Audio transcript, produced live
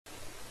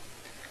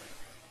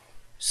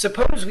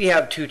Suppose we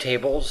have two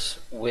tables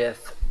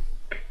with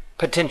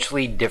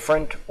potentially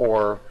different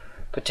or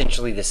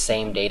potentially the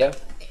same data.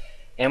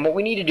 And what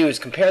we need to do is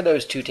compare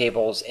those two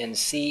tables and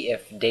see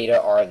if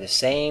data are the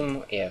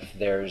same, if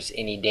there's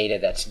any data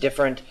that's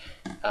different,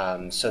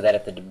 so that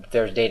if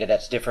there's data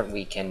that's different,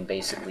 we can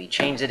basically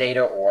change the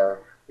data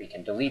or we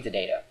can delete the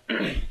data.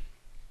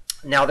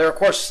 Now, there are, of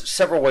course,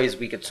 several ways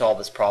we could solve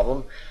this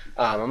problem.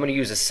 I'm going to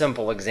use a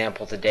simple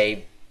example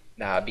today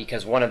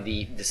because one of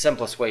the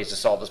simplest ways to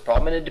solve this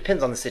problem, and it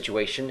depends on the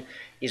situation,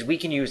 is we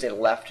can use a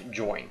left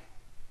join.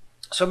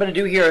 So what I'm going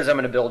to do here is I'm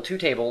going to build two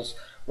tables.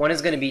 One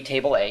is going to be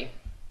table A,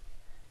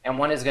 and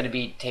one is going to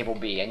be table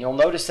B. And you'll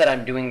notice that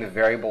I'm doing the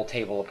variable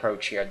table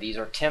approach here. These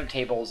are temp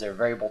tables, they're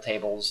variable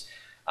tables.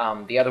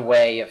 The other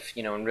way, if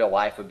in real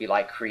life, would be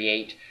like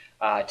create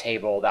a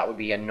table. That would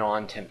be a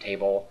non-temp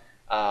table.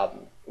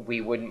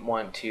 We wouldn't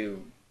want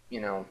to,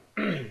 in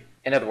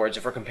other words,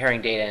 if we're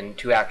comparing data in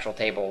two actual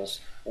tables,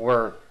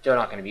 they're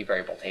not going to be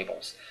variable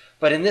tables.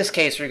 But in this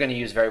case, we're going to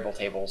use variable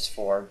tables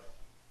for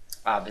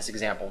this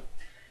example.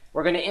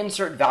 We're going to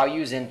insert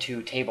values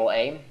into table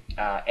A,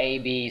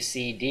 B,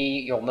 C, D.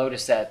 You'll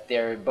notice that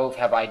they both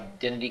have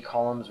identity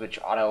columns which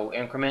auto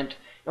increment.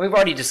 And we've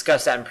already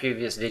discussed that in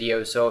previous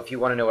videos, so if you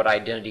want to know what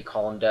identity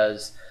column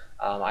does,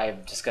 I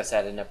have discussed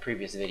that in a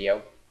previous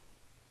video.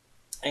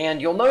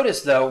 And you'll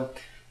notice, though,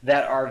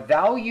 that our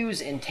values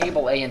in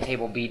table A and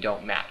table B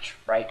don't match,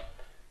 right?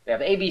 We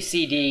have A, B,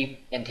 C, D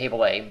in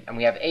table A, and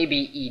we have A,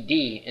 B, E,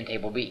 D in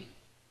table B.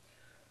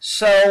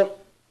 So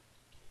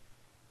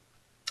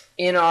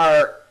in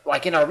our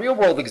real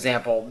world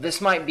example, this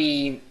might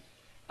be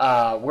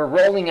we're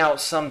rolling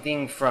out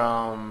something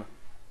from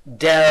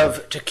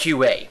dev to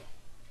QA.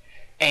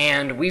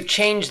 And we've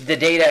changed the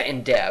data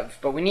in dev,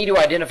 but we need to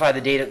identify the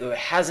data that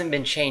hasn't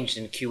been changed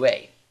in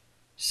QA.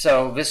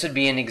 So this would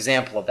be an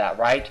example of that,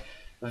 right?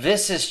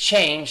 This is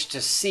changed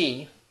to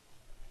C,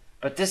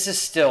 but this is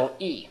still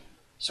E.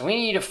 So we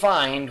need to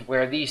find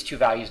where these two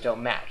values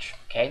don't match,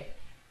 okay?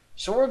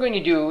 So what we're going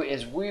to do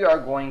is I'm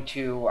going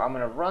to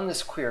run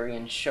this query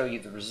and show you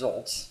the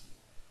results.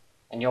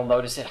 And you'll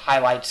notice it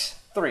highlights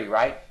 3,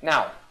 right?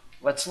 Now,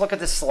 let's look at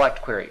this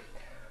select query.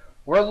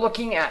 We're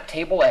looking at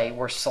table A.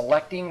 We're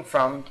selecting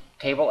from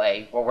table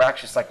A. Well, we're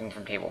actually selecting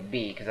from table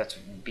B because that's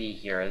what B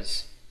here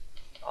is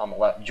on the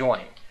left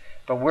join.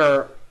 But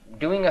we're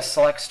doing a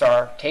select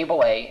star.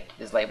 Table A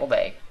is labeled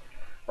A.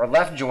 We're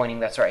left joining,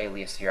 that's our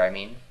alias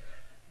here,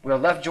 We're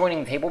left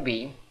joining table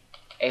B,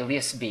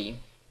 alias B,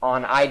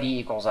 on ID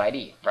equals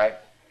ID, right?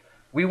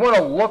 We want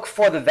to look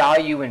for the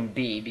value in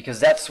B because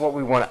that's what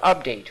we want to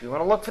update. We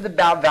want to look for the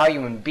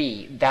value in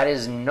B that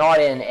is not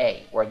in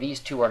A, where these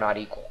two are not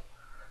equal.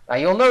 Now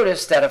you'll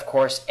notice that, of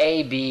course,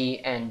 A, B,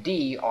 and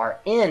D are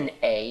in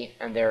A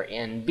and they're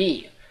in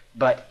B.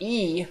 But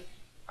C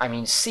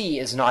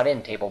is not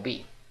in table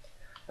B.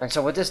 And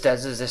so what this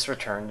does is this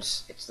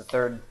returns, it's the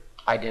third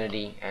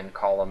identity and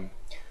column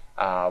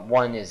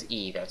 1 is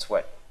E. That's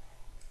what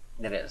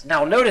it is.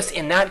 Now notice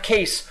in that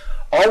case,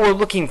 all we're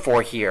looking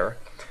for here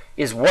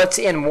is what's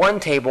in one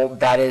table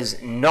that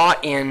is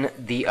not in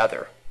the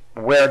other,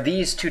 where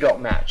these two don't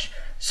match.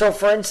 So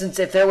for instance,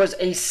 if there was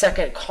a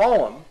second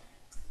column,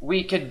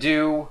 we could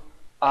do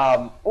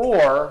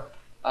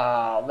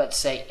let's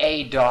say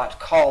A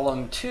dot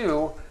column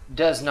 2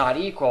 does not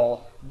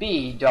equal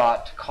B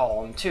dot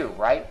column 2,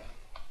 right?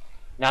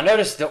 Now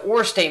notice the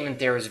or statement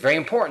there is very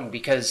important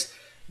because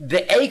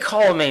the A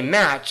column may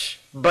match,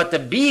 but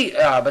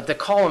the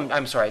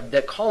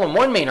column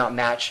 1 may not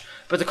match,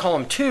 but the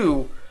column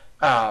 2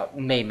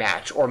 may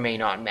match or may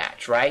not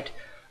match, right?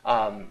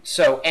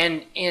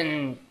 And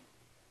in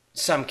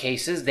some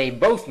cases they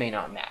both may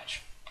not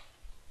match.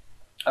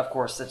 Of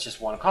course, that's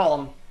just one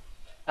column,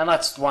 and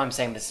that's why I'm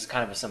saying this is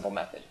kind of a simple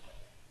method.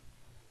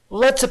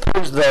 Let's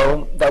suppose,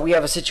 though, that we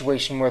have a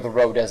situation where the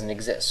row doesn't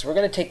exist. So we're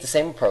going to take the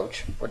same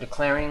approach. We're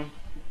declaring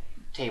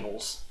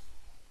tables.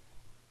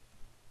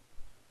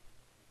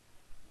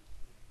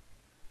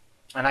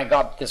 And I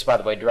got this, by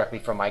the way, directly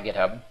from my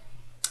GitHub.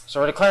 So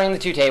we're declaring the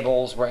two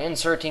tables, we're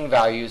inserting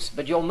values,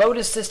 but you'll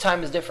notice this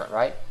time is different,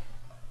 right?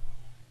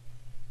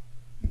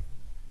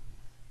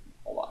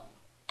 Hold on.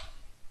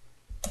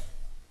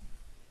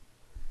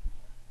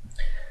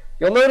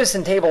 You'll notice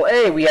in table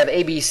A we have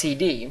A, B, C,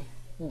 D,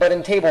 but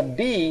in table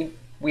B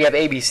we have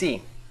A, B,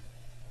 C.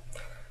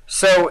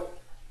 So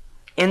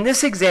in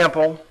this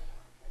example,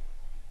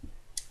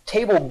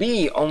 table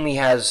B only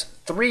has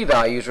 3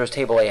 values, whereas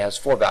table A has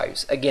 4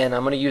 values. Again,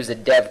 I'm going to use the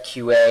dev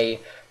QA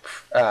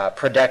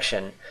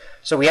production.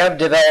 So we have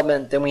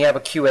development, then we have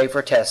a QA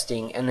for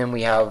testing, and then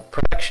we have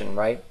production,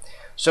 right?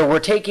 So we're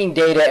taking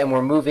data and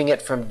we're moving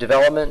it from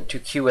development to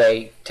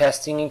QA,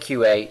 testing and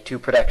QA to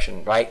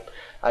production, right?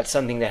 That's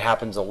something that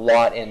happens a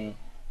lot in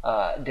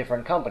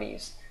different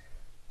companies.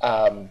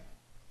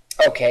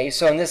 Okay,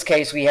 so in this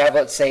case we have,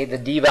 let's say, the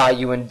D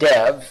value in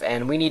dev,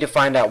 and we need to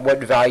find out what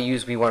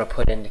values we want to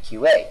put into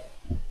QA.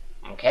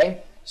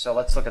 Okay, so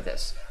let's look at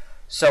this.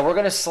 So we're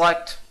going to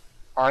select,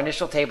 our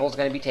initial table is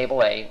going to be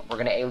table A. We're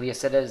going to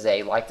alias it as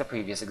A, like the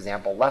previous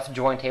example. Left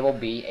join table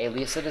B,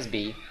 alias it as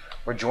B.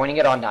 We're joining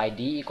it on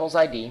ID equals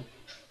ID.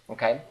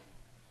 Okay.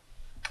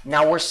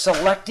 Now we're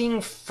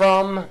selecting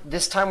from,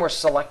 this time we're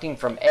selecting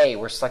from A.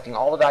 We're selecting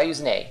all the values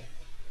in A.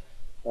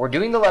 We're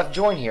doing the left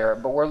join here,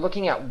 but we're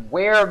looking at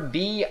where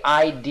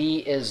BID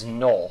is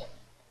null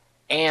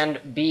and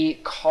B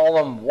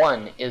column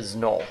 1 is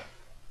null.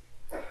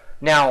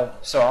 Now,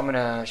 so I'm going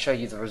to show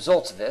you the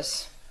results of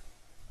this.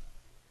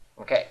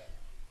 Okay.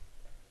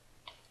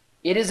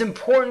 It is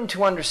important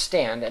to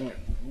understand, and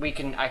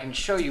I can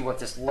show you what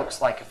this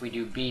looks like if we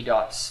do B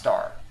dot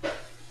star.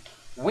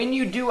 When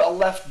you do a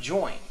left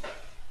join,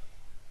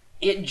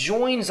 it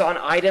joins on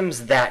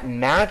items that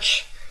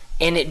match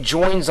and it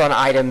joins on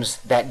items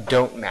that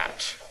don't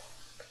match.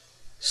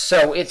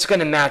 So it's going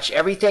to match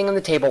everything in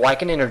the table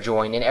like an inner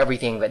join and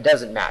everything that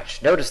doesn't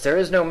match. Notice there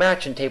is no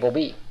match in table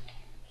B.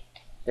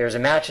 There's a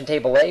match in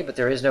table A, but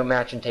there is no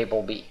match in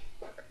table B.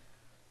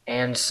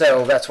 And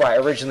so that's why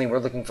originally we're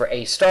looking for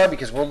A star,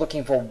 because we're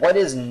looking for what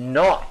is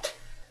not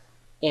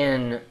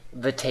in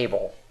the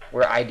table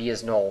where ID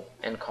is null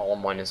and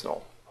column 1 is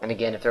null. And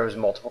again, if there was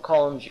multiple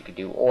columns, you could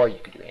do or, you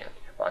could do and.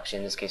 Well, actually,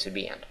 in this case, it would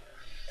be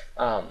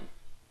and.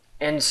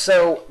 And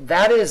so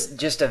that is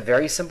just a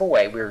very simple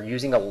way. We're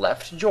using a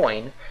left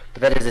join,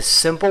 but that is a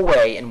simple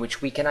way in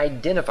which we can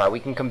identify, we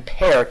can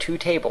compare two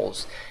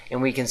tables, and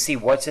we can see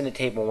what's in a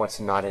table and what's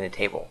not in a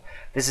table.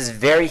 This is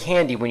very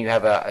handy when you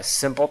have a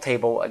simple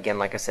table. Again,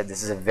 like I said,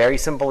 this is a very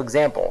simple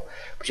example,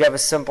 but you have a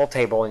simple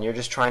table and you're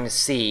just trying to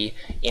see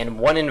in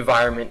one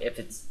environment if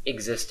it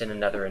exists in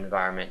another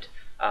environment.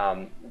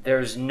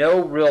 There's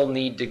no real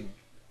need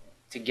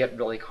to get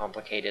really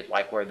complicated,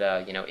 like where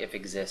the if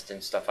exists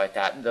and stuff like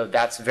that. Though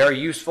that's very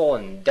useful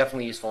and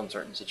definitely useful in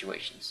certain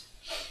situations.